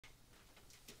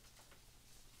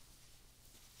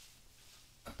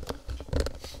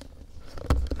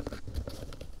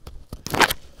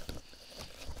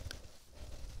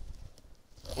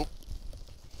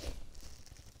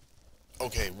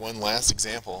Okay, one last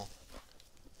example.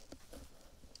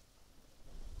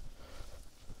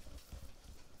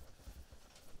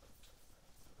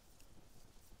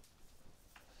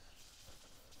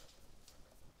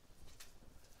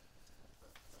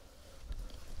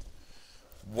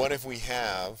 What if we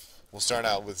have, we'll start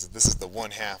out with, this is the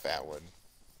 1/2 atwood.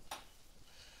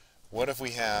 What if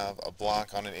we have a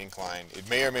block on an incline? It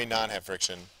may or may not have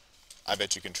friction. I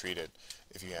bet you can treat it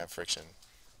if you have friction.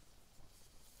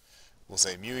 We'll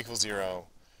say mu equals 0.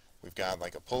 We've got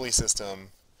like a pulley system,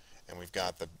 and we've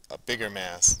got a bigger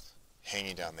mass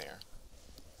hanging down there.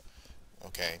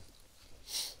 Okay.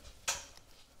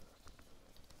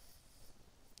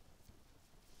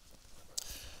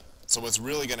 So what's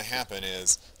really going to happen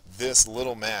is this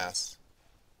little mass,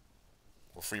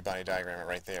 we'll free body diagram it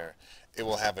right there, it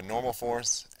will have a normal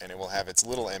force and it will have its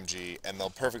little mg, and they'll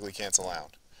perfectly cancel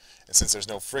out. And since there's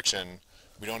no friction,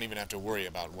 we don't even have to worry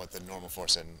about what the normal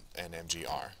force and mg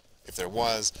are. If there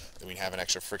was, then we'd have an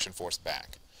extra friction force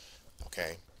back.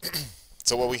 Okay?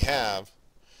 So what we have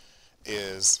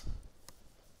is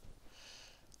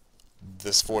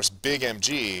this force big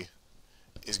mg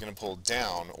is going to pull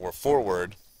down or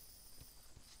forward.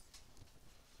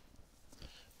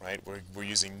 Right? We're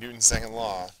using Newton's second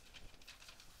law.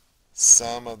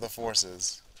 Sum of the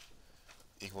forces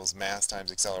equals mass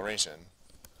times acceleration.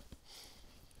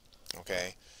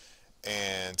 Okay?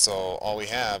 And so all we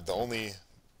have, the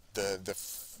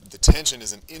tension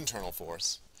is an internal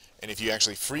force. And if you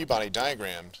actually free body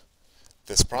diagrammed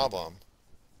this problem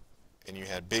and you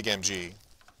had big mg,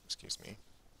 excuse me,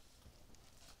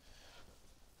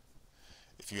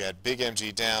 if you had big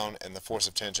mg down and the force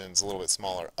of tension is a little bit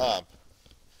smaller up,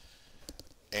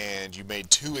 and you made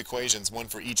two equations, one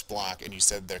for each block, and you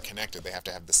said they're connected, they have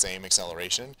to have the same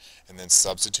acceleration, and then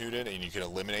substituted, and you could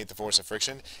eliminate the force of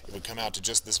friction, it would come out to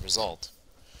just this result,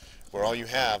 where all you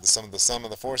have, the sum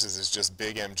of the forces is just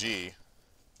big mg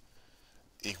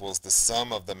equals the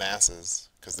sum of the masses,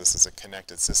 because this is a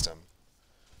connected system.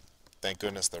 Thank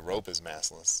goodness the rope is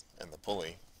massless, and the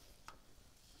pulley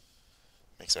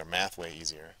makes our math way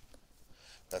easier.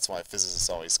 That's why physicists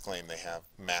always claim they have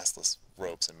massless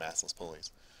ropes and massless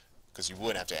pulleys, because you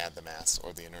would have to add the mass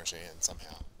or the inertia in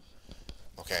somehow.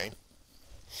 Okay?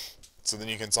 So then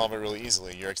you can solve it really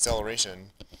easily. Your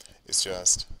acceleration is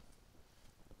just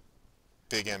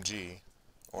big mg,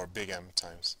 or big M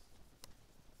times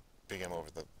big M over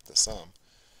the sum,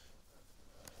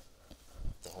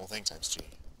 the whole thing times g.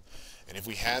 And if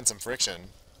we had some friction,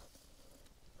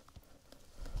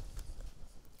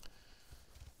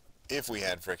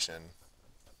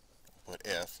 put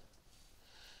if,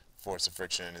 force of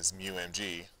friction is mu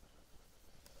mg,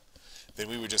 then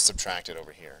we would just subtract it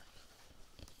over here.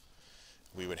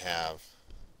 We would have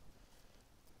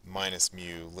minus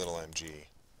mu little mg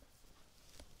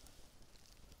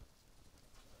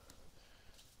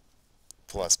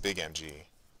plus big mg.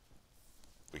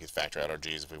 We could factor out our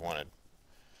g's if we wanted.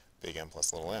 Big M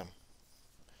plus little m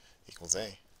equals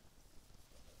a.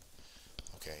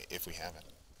 Okay, if we have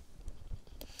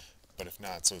it. But if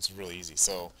not, so it's really easy.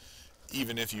 So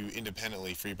even if you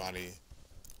independently free body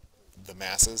the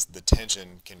masses, the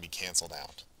tension can be canceled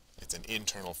out. It's an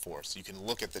internal force. You can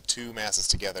look at the two masses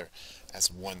together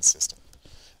as one system.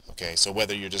 Okay, so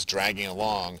whether you're just dragging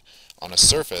along on a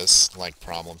surface, like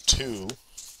problem 2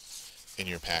 in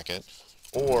your packet,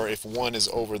 or if one is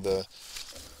over the,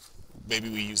 maybe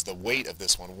we use the weight of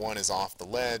this one, one is off the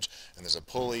ledge and there's a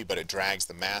pulley, but it drags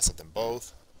the mass of them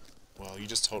both, well, you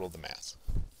just totaled the mass.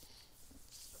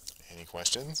 Any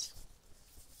questions?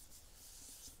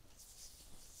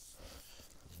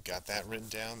 Got that written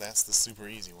down? That's the super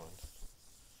easy one.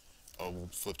 Oh, we'll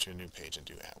flip to a new page and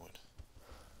do Atwood.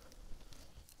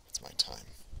 What's my time?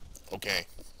 Okay.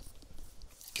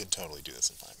 Can totally do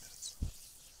this in 5 minutes.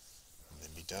 And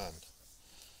then be done.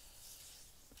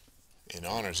 In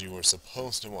honors, you were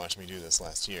supposed to watch me do this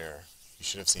last year. You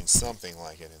should have seen something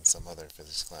like it in some other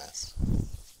physics class.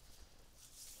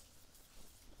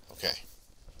 Okay.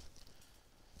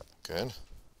 Good.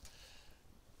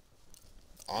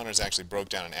 Honors actually broke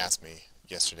down and asked me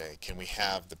yesterday, can we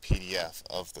have the PDF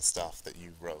of the stuff that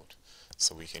you wrote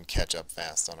so we can catch up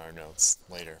fast on our notes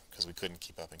later, because we couldn't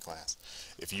keep up in class.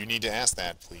 If you need to ask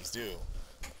that, please do.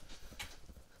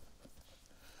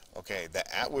 Okay, the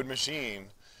Atwood machine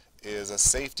is a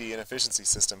safety and efficiency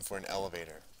system for an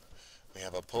elevator. We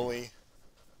have a pulley,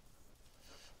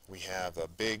 we have a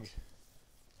big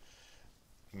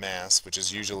mass, which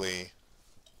is usually,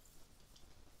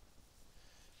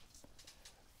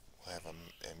 we'll have a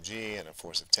mg and a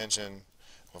force of tension.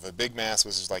 We'll have a big mass,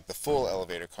 which is like the full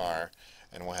elevator car,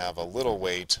 and we'll have a little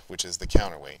weight, which is the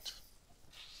counterweight.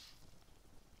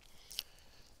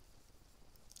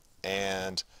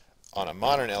 And on a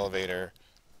modern elevator,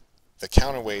 the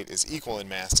counterweight is equal in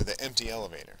mass to the empty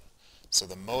elevator. So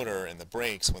the motor and the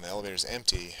brakes, when the elevator is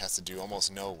empty, has to do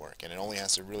almost no work, and it only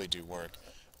has to really do work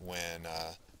when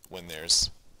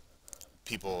there's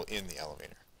people in the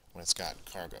elevator, when it's got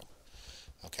cargo.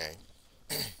 Okay.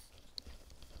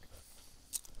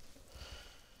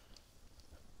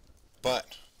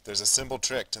 But there's a simple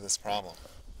trick to this problem,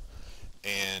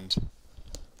 and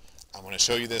I want to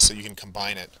show you this so you can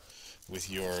combine it with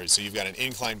your, so you've got an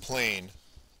inclined plane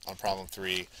on problem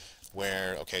 3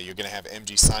 where, okay, you're going to have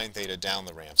mg sine theta down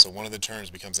the ramp. So one of the terms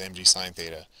becomes mg sine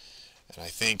theta.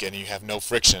 And you have no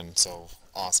friction, so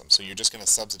awesome. So you're just going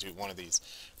to substitute one of these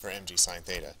for mg sine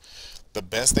theta. The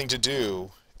best thing to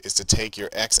do is to take your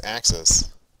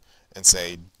x-axis and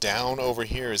say down over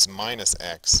here is minus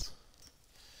x,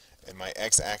 and my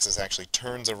x-axis actually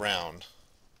turns around,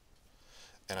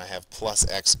 and I have plus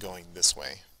x going this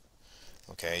way.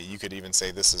 Okay, you could even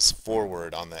say this is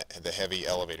forward on the heavy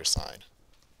elevator side.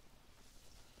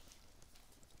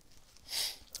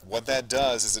 What that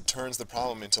does is it turns the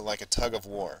problem into like a tug of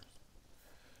war,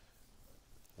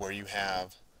 where you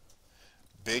have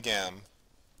big M,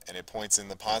 and it points in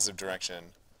the positive direction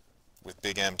with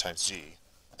big M times G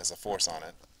as a force on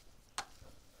it.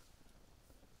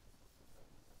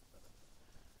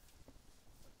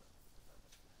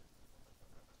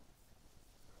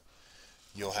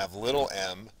 You'll have little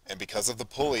m, and because of the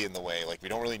pulley in the way, like we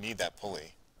don't really need that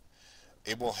pulley,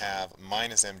 it will have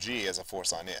minus mg as a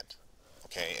force on it.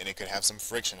 Okay, and it could have some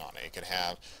friction on it. It could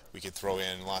have, we could throw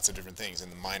in lots of different things in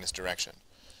the minus direction.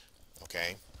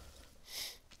 Okay?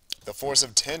 The force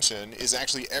of tension is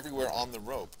actually everywhere on the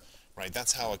rope, right?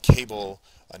 That's how a cable,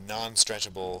 a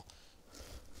non-stretchable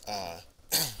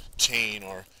chain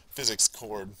or physics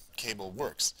cord cable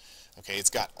works. Okay, it's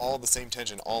got all the same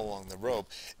tension all along the rope.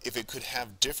 If it could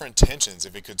have different tensions,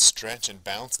 if it could stretch and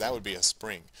bounce, that would be a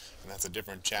spring, and that's a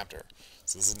different chapter.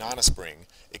 So this is not a spring.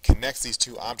 It connects these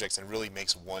two objects and really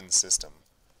makes one system.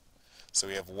 So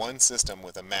we have one system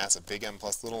with a mass of big M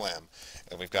plus little m,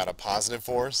 and we've got a positive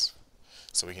force,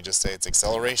 so we can just say it's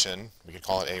acceleration. We could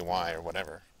call it AY or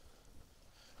whatever.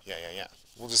 Yeah.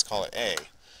 We'll just call it A,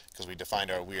 because we defined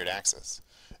our weird axis.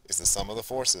 Is the sum of the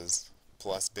forces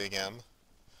plus big M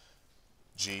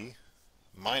G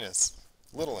minus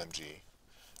little mg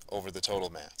over the total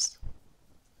mass,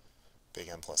 big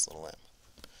M plus little m.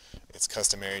 It's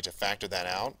customary to factor that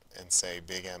out and say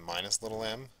big M minus little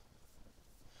m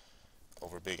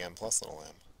over big M plus little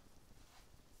m,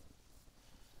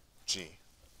 g.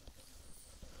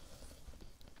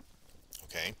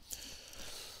 Okay?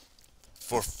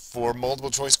 For multiple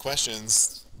choice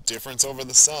questions, difference over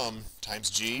the sum times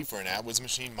g for an Atwood's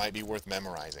machine might be worth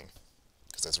memorizing,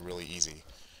 because that's really easy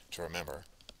to remember.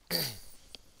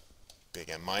 Big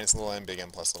M minus little m, big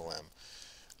M plus little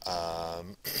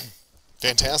m.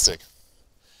 Fantastic.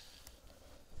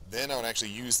 Then I would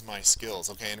actually use my skills.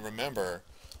 Okay, and remember,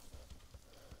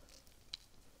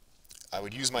 I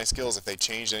would use my skills if they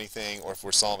changed anything, or if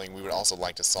we're solving, we would also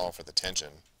like to solve for the tension.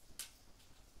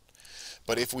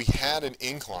 But if we had an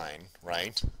incline,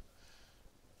 right?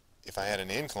 If I had an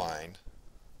incline,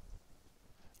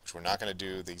 which we're not going to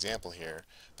do the example here,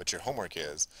 but your homework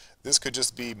is, this could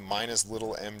just be minus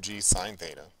little mg sine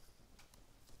theta.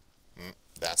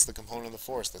 That's the component of the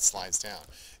force that slides down.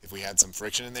 If we had some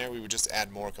friction in there, we would just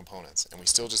add more components, and we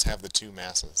still just have the two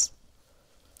masses.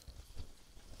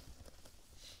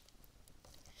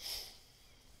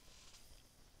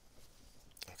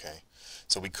 Okay,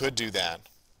 so we could do that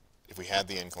if we had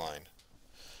the incline.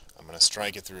 I'm going to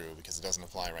strike it through because it doesn't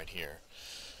apply right here.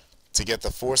 To get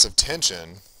the force of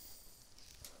tension,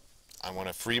 I want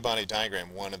to free body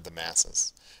diagram one of the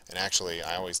masses. And actually,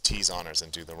 I always tease honors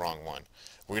and do the wrong one.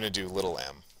 We're going to do little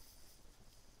m.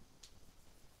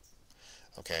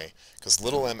 Okay, because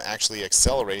little m actually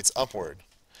accelerates upward,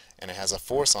 and it has a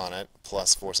force on it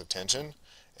plus force of tension,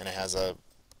 and it has a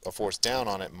force down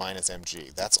on it minus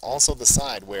mg. That's also the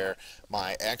side where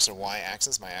my x or y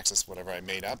axis, my axis, whatever I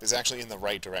made up, is actually in the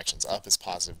right directions. Up is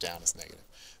positive, down is negative.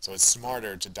 So it's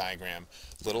smarter to diagram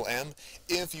little m.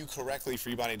 If you correctly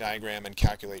free body diagram and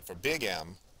calculate for big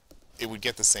M, it would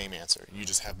get the same answer. You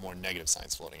just have more negative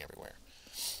signs floating everywhere.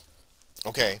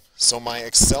 Okay, so my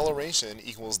acceleration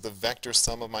equals the vector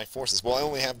sum of my forces. Well, I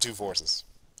only have two forces.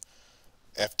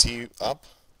 Ft up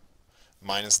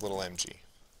minus little mg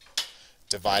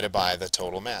divided by the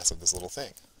total mass of this little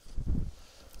thing.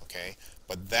 Okay,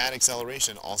 but that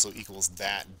acceleration also equals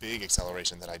that big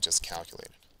acceleration that I just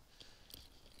calculated.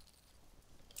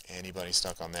 Anybody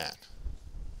stuck on that?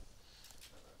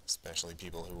 Especially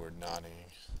people who were nodding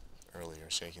earlier,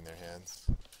 shaking their heads.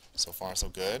 So far, so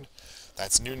good.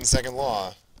 That's Newton's second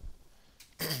law.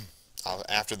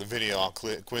 After the video, I'll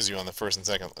quiz you on the first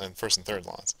and third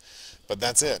laws. But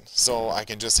that's it. So I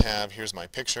can just have, here's my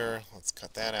picture. Let's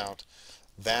cut that out.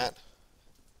 That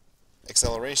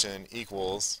acceleration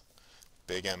equals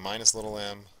big M minus little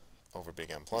m over big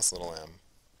M plus little m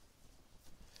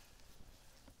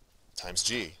times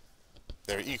g.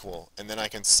 They're equal. And then I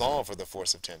can solve for the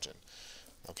force of tension.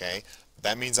 Okay?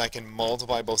 That means I can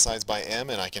multiply both sides by m,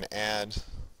 and I can add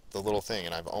the little thing,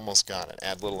 and I've almost got it.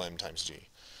 Add little m times g.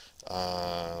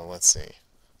 Let's see.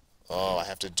 Oh, I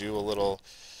have to do a little.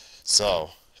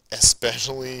 So,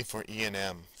 especially for E and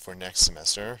M for next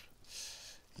semester,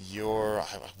 your,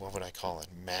 what would I call it?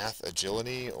 Math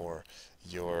agility, or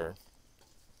your,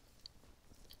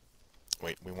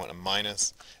 wait, we want a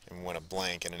minus, and we want a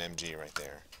blank and an mg right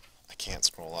there. I can't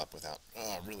scroll up without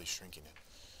really shrinking it.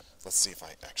 Let's see if I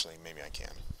actually, maybe I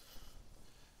can.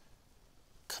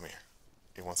 Come here.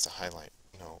 It wants to highlight.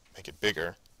 No, make it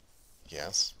bigger.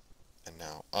 Yes. And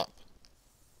now up.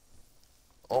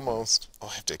 Almost. Oh,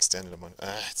 I have to extend it a bunch.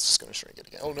 It's just going to shrink it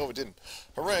again. Oh, no, it didn't.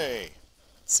 Hooray!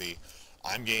 See,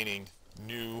 I'm gaining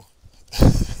new,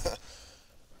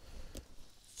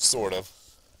 sort of,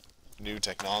 new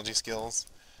technology skills.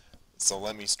 So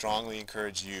let me strongly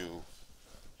encourage you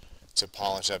to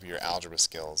polish up your algebra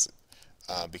skills.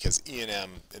 Because E&M,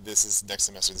 this is next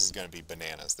semester, this is going to be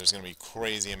bananas. There's going to be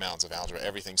crazy amounts of algebra.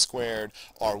 Everything squared,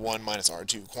 R1 minus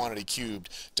R2, quantity cubed,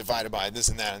 divided by this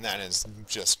and that is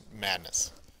just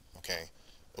madness. Okay?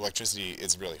 Electricity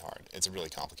is really hard. It's really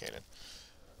complicated.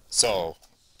 So,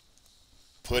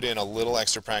 put in a little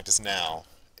extra practice now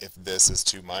if this is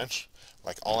too much.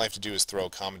 Like, all I have to do is throw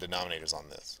common denominators on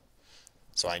this.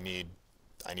 So I need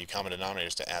common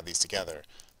denominators to add these together.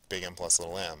 Big M plus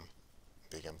little m.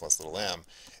 Big M plus little m.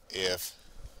 If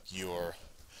you're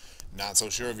not so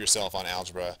sure of yourself on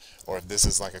algebra, or if this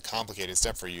is like a complicated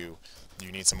step for you,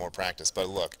 you need some more practice. But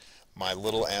look, my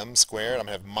little m squared, I'm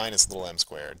going to have minus little m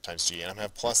squared times g, and I'm going to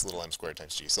have plus little m squared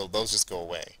times g. So those just go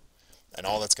away. And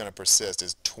all that's going to persist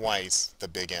is twice the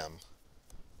big M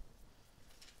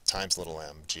times little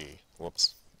m g.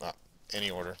 Whoops, not any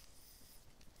order.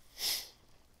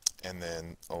 And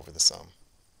then over the sum.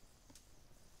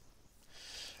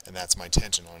 And that's my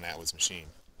tension on an Atwood's machine.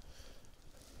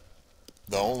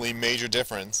 The only major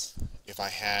difference, if I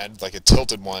had like a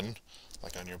tilted one,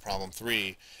 like on your problem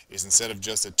 3, is instead of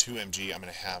just a 2mg, I'm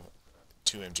going to have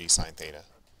 2mg sine theta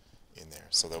in there.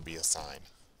 So there'll be a sine.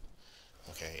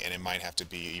 Okay, and it might have to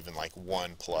be even like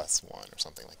 1 plus 1 or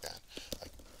something like that.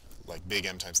 Like big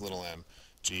M times little m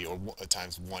g, or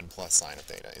times 1 plus sine of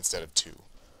theta instead of 2.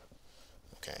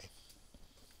 Okay.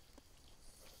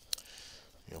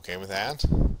 You okay with that?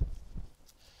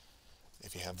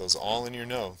 If you have those all in your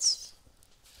notes,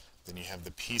 then you have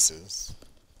the pieces.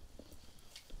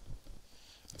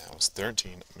 That was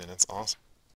 13 minutes. Awesome.